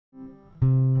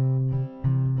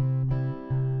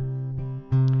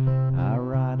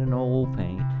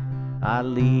I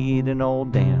lead an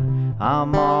old dam.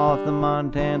 I'm off the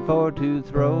Montan for to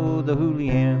throw the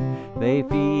Julian. They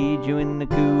feed you in the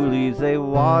coulees, they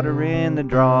water in the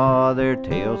draw. Their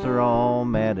tails are all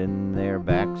mad and their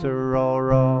backs are all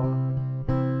raw.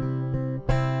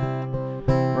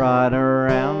 Ride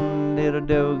around, little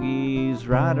dogies,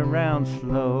 ride around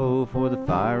slow, for the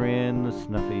fire and the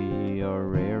snuffy are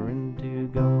raring to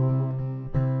go.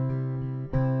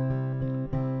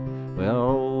 Well,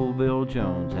 old Bill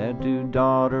Jones had 2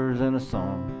 daughters and a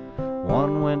son.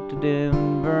 One went to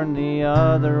Denver and the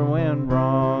other went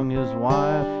wrong. His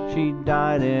wife, she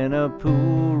died in a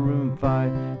pool room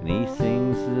fight, and he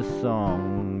sings this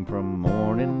song from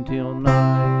morning till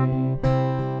night.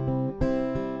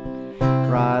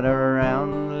 Ride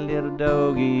around, little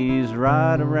dogies,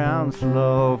 ride around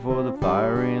slow, for the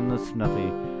fire and the snuffy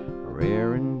are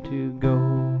raring to go.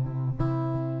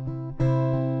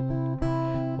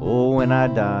 Oh, when I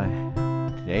die,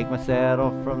 take my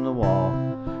saddle from the wall,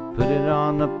 put it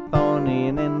on the pony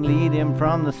and then lead him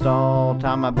from the stall.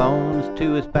 Tie my bones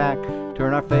to his back,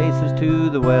 turn our faces to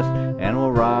the west, and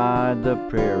we'll ride the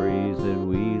prairies that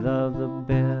we love the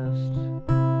best.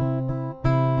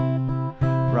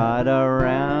 Ride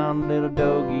around, little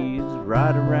dogies,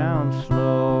 ride around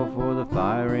slow,